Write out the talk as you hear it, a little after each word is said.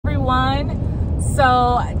everyone.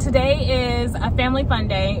 So today is a family fun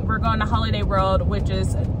day. We're going to Holiday World, which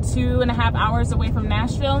is 2.5 hours away from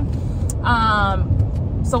Nashville.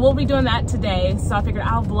 So we'll be doing that today. So I figured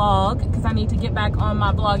I'll vlog because I need to get back on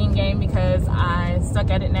my vlogging game because I suck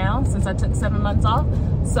at it now since I took 7 months off.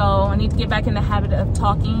 So I need to get back in the habit of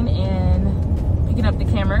talking and picking up the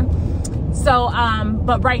camera. So,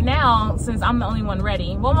 but right now, since I'm the only one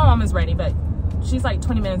ready, well, my mom is ready, but she's like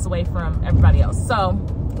 20 minutes away from everybody else. So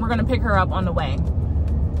we're gonna pick her up on the way.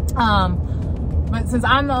 But since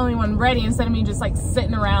I'm the only one ready, instead of me just like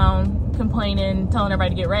sitting around complaining, telling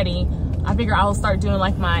everybody to get ready, I figure I'll start doing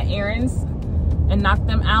like my errands and knock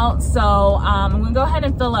them out. So I'm gonna go ahead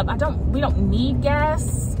and fill up. We don't need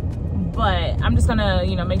gas, but I'm just gonna,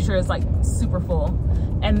 you know, make sure it's like super full.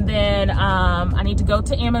 And then I need to go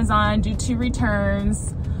to Amazon, do 2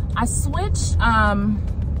 returns. I switched,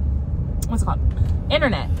 what's it called?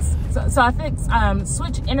 Internet. So I fixed,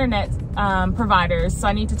 switch internet providers. So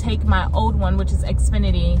I need to take my old one, which is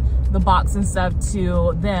Xfinity, the box and stuff,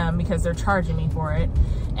 to them because they're charging me for it.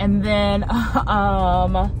 And then,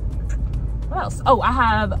 what else? Oh, I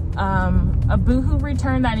have a Boohoo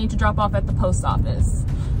return that I need to drop off at the post office.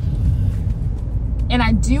 And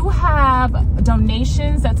I do have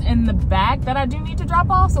donations that's in the bag that I do need to drop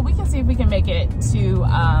off. So we can see if we can make it to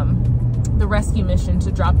the rescue mission to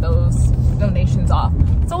drop those donations off.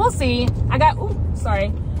 So we'll see. I got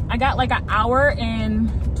like an hour and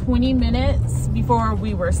 20 minutes before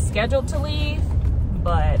we were scheduled to leave.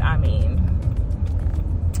 But I mean,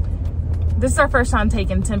 this is our first time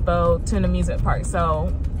taking Tempo to an amusement park.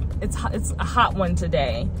 So it's a hot one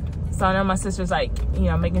today. So I know my sister's like, you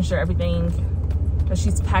know, making sure everything, that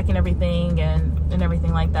she's packing everything and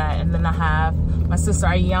everything like that. And then I have my sister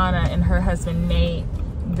Ayana and her husband Nate.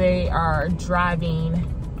 They are driving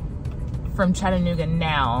from Chattanooga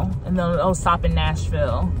now, and they'll stop in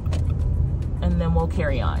Nashville, and then we'll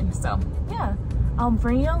carry on. So yeah, I'll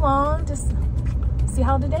bring you along to see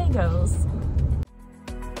how the day goes.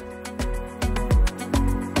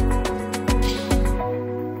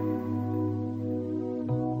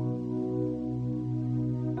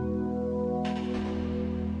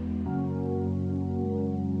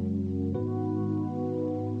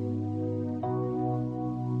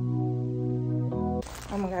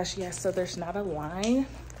 Oh my gosh, yes, so there's not a line,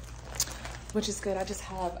 which is good. I just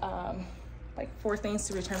have like 4 things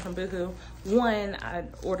to return from Boohoo. One, I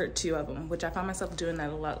ordered 2 of them, which I find myself doing that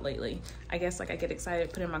a lot lately. I guess like I get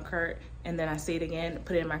excited, put it in my cart, and then I see it again,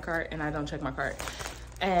 put it in my cart, and I don't check my cart.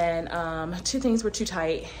 And 2 things were too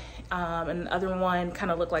tight, and the other one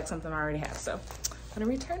kind of looked like something I already have. So I'm gonna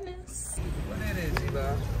return this.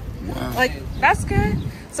 Like, that's good.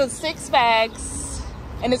 So 6 bags.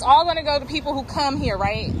 And it's all gonna go to people who come here,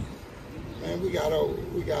 right? Man, we got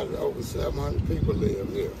over 700 people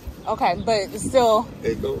live here. Okay, but it's still.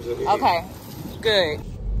 It goes to the Okay, end. good.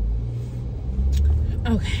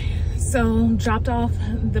 Okay, so dropped off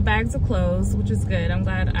the bags of clothes, which is good. I'm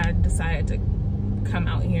glad I decided to come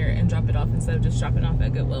out here and drop it off instead of just dropping off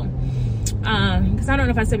at Goodwill. Because I don't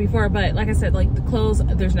know if I said before, but like I said, like the clothes,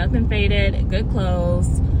 there's nothing faded, good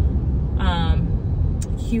clothes,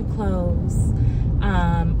 cute clothes.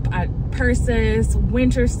 Purses,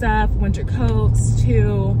 winter stuff, winter coats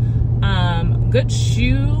too, good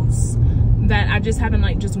shoes that I just haven't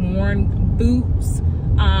like just worn, boots,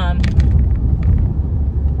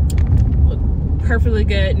 look perfectly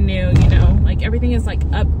good, new, you know, like everything is like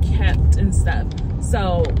upkept and stuff.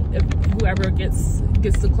 So if whoever gets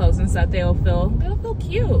the clothes and stuff, they'll feel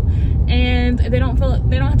cute, and they don't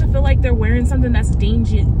have to feel like they're wearing something that's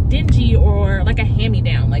dingy or like a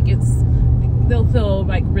hand-me-down. Like they'll feel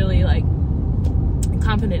like really like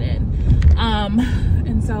confident in,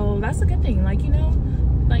 and so that's a good thing. Like, you know,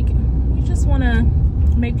 like you just want to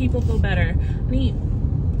make people feel better. I need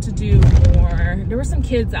to do more. There were some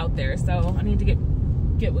kids out there, so I need to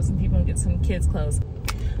get with some people and get some kids clothes.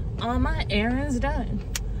 All my errands done.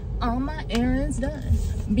 All my errands done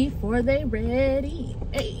before they ready.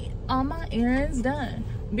 Hey, all my errands done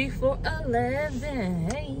before 11.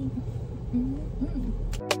 Hey.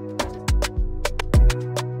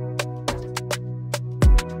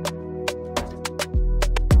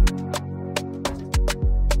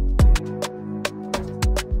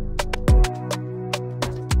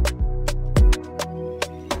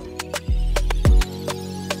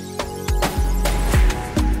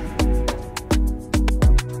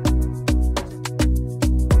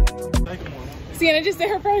 Sienna just did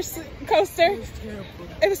her first coaster. It was terrible.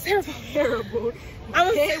 It was terrible. Terrible.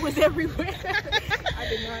 It was everywhere. I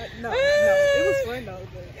did not. No, it was fun though.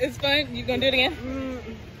 But... It's fun. You gonna do it again?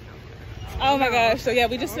 Oh my gosh. So yeah,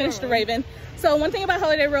 we just finished the Raven. So one thing about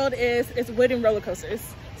Holiday World is it's wooden roller coasters.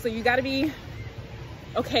 So you got to be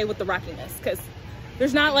okay with the rockiness, because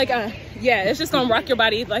there's not like a, yeah, it's just gonna rock your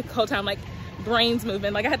body like the whole time, like brains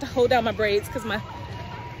moving. Like I had to hold down my braids because my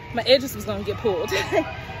edges was gonna get pulled. So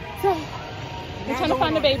we're trying to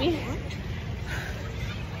find the baby.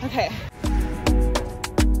 Okay.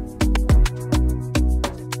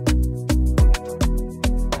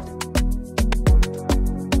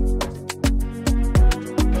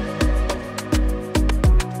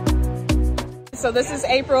 So this is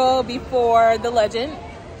April before the Legend.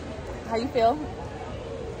 How you feel?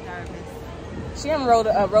 Nervous. She hasn't rode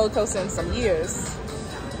a roller coaster in some years.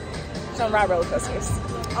 She don't ride roller coasters.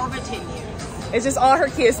 Over 10 years. It's just all her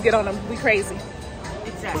kids get on them. We crazy.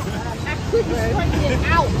 Exactly. I couldn't straighten it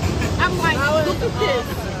out. I'm like, look at this.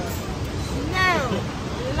 No.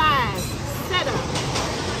 Live. Set up.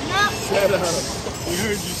 Nope. Set up. We heard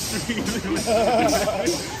you screaming.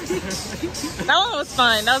 That one was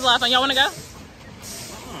fun. That was a lot of fun. Y'all want to go?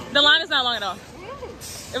 The line is not long at all.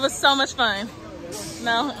 It was so much fun.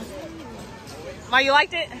 No? Why, you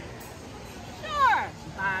liked it? Sure.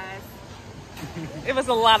 Live. It was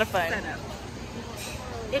a lot of fun. Set up.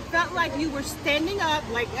 It felt like you were standing up,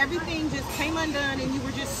 like everything just came undone and you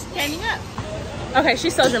were just standing up. Okay,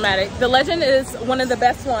 she's so dramatic. The Legend is one of the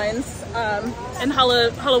best ones in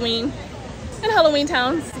Halloween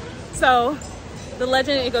towns. So the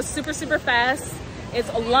Legend, it goes super, super fast. It's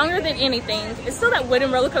longer than anything. It's still that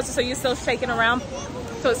wooden roller coaster, so you're still shaking around.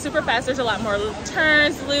 So it's super fast. There's a lot more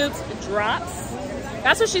turns, loops, drops.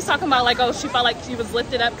 That's what she's talking about. Like, oh, she felt like she was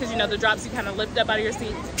lifted up because, you know, the drops you kind of lift up out of your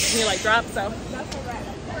seat and you like drop. So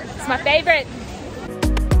it's my favorite.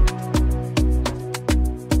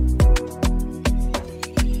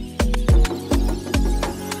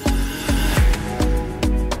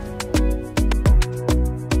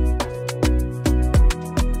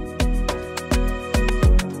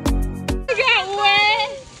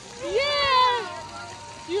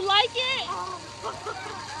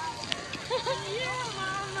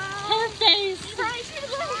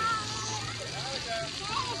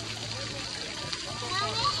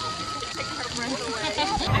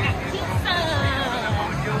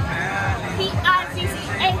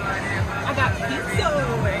 I got pizza.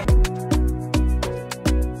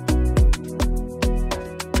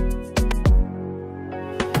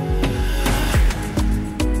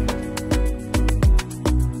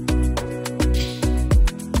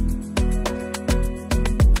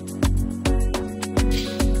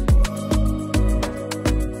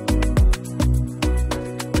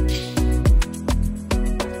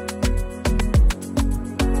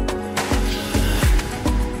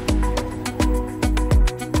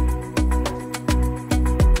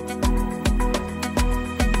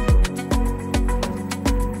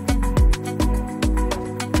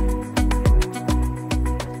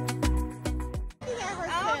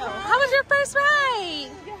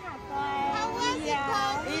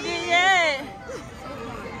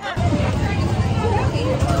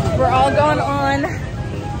 We're all going on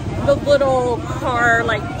the little car,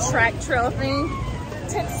 like track trail thing.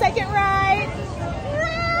 10-second ride.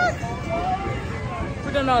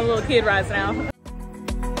 We're doing all the little kid rides now.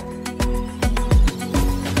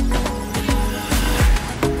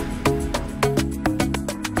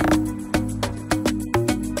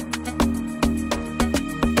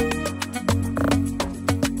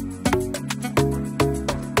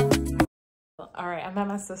 All right, I'm at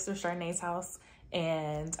my sister Charnay's house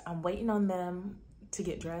and I'm waiting on them to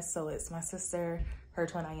get dressed. So it's my sister, her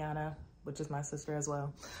twin Ayana, which is my sister as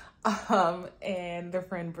well, and their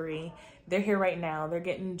friend Bree. They're here right now. They're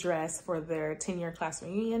getting dressed for their 10-year class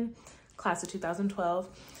reunion, class of 2012.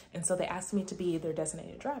 And so they asked me to be their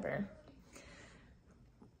designated driver.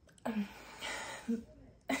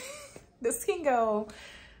 This can go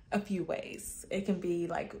a few ways. It can be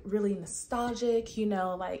like really nostalgic, you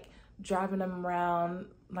know, like driving them around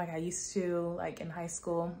like I used to, like in high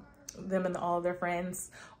school, them and all of their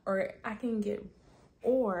friends. Or it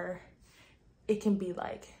can be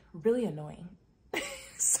like really annoying.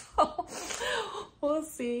 So we'll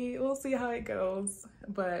see how it goes,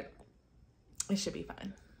 but it should be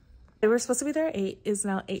fine. They were supposed to be there at 8. It's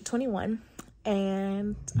now 8:21,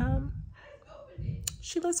 and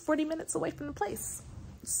she lives 40 minutes away from the place.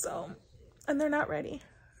 So, and they're not ready.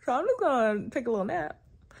 So I'm just gonna take a little nap,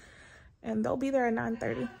 and they'll be there at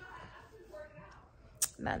 9:30.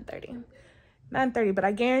 9:30, but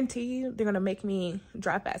I guarantee you they're gonna make me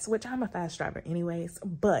drive fast, which I'm a fast driver anyways,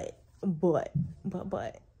 but I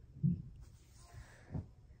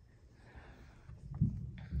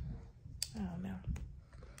don't know.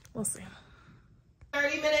 We'll see.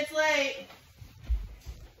 30 minutes late.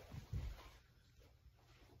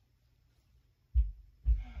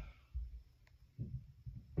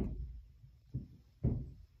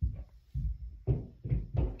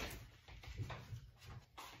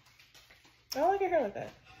 I don't like your hair like that.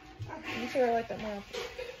 You should wear like that more often.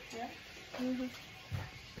 Yeah. Mm-hmm.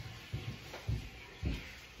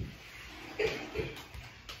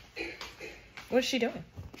 What's she doing?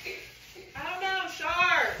 I don't know,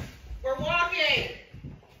 Shar. We're walking.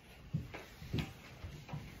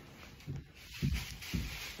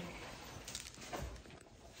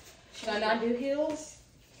 Should I not do heels?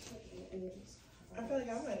 I feel like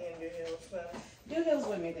I'm not gonna do heels, but Do heels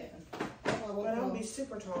with me then. but I don't be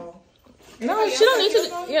super tall. No, she don't need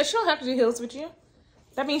to. Yeah, she don't have to do heels with you.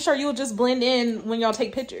 That means sure you'll just blend in when y'all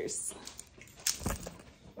take pictures.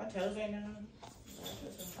 My toes ain't done.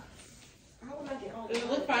 How would I get on? Does it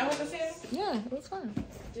look fine with the heels? Yeah, it looks fine.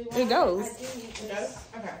 Do It goes. I do need It to- does?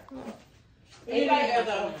 Okay. Anybody go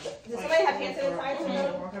though. Does somebody have hand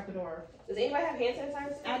sanitizer? Walk out the door. Does anybody have hand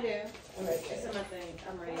sanitizer? I do. Okay, it's in my thing.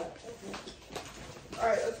 I'm ready. All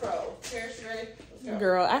right, let's roll. Cherish, you ready? Let's go.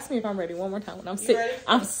 Girl, ask me if I'm ready one more time when I'm You sitting. ready?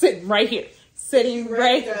 I'm sitting right here. Sitting right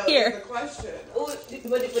Ready to go is here. the question. Ooh,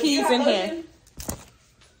 but Keys you have in hand. lotion?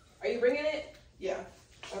 Are you bringing it? Yeah.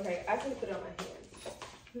 Okay, I can put it on my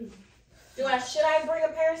hands. Should I bring a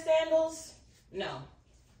pair of sandals? No.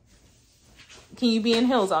 Can you be in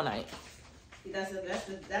heels all night? That's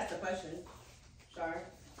the question. Sorry.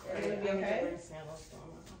 Are you gonna be okay?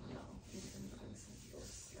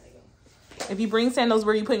 If you bring sandals,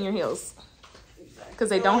 where are you putting your heels? Because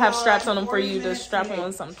they don't have straps on them for you to strap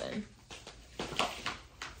on something.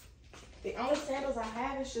 The only sandals I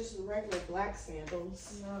have is just regular black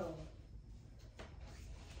sandals. No.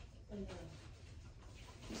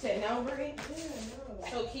 You said no, Bree? Yeah, no.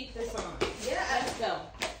 So keep this on. Yeah. Let's go.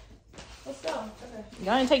 Let's go. Okay.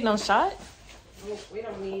 Y'all ain't take no shot? We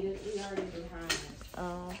don't need it. We already behind.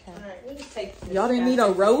 Oh, okay. All right. We just take this. Y'all didn't need a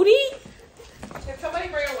roadie? Can somebody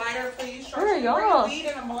bring a lighter, please? Where are y'all? Bring a weed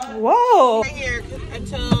and a blunt. Whoa. Right here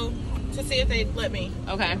until to see if they let me.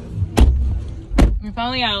 Okay. We're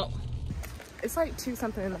finally out. It's like 2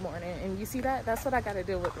 something in the morning, and you see that? That's what I got to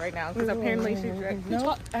deal with right now, because apparently she's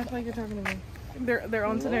no. Act like you're talking to me. They're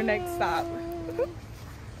on to their next stop.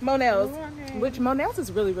 Monell's, which Monell's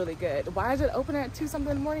is really, really good. Why is it open at 2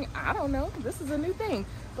 something in the morning? I don't know. This is a new thing,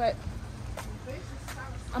 but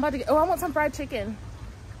I'm about to get. Oh, I want some fried chicken.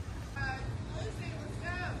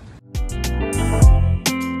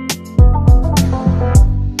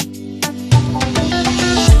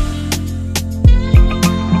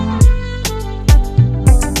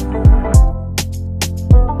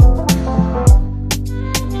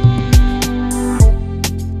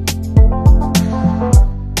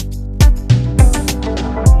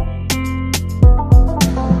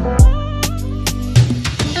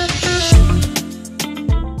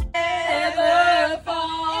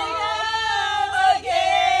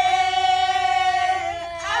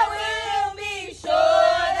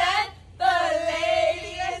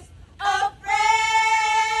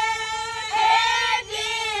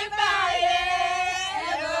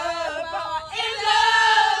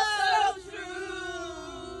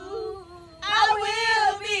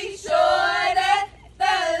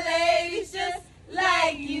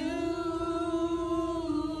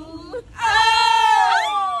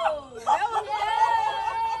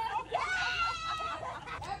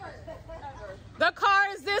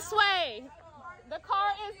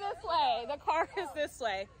 This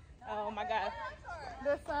way. Oh my god.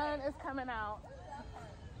 The sun is coming out.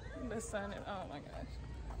 The sun is, oh my gosh.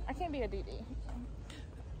 I can't be a DD.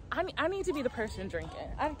 I need to be the person drinking.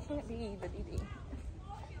 I can't be the DD.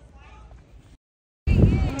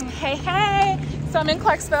 Hey, hey. So I'm in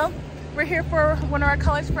Clarksville. We're here for one of our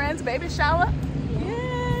college friends' baby shower.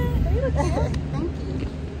 Yeah. You look cute. Thank you.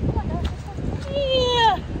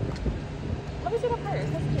 Yeah. Let me see the purse.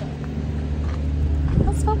 That's cute.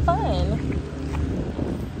 That's so fun.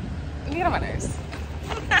 You get on my nerves.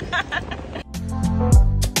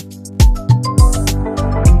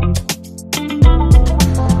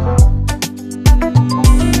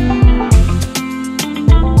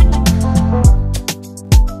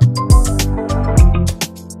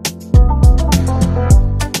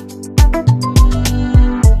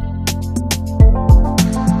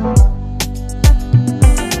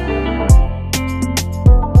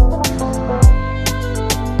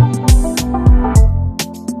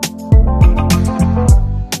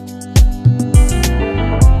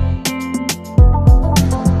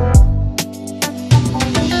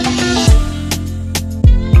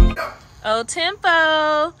 Oh,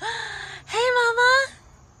 Tempo. Hey, Mama.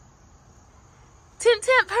 Tip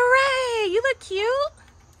tip hooray! You look cute.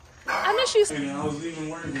 I miss you. And I was even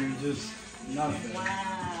working, just nothing.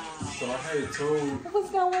 Wow. So I had it told.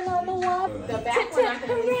 What's going on the wall? The back one I can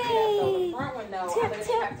pick it up though. The front one though, I would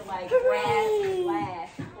have to like grab the glass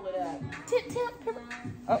and pull it up. Tip tip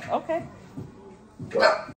hooray. Oh, okay.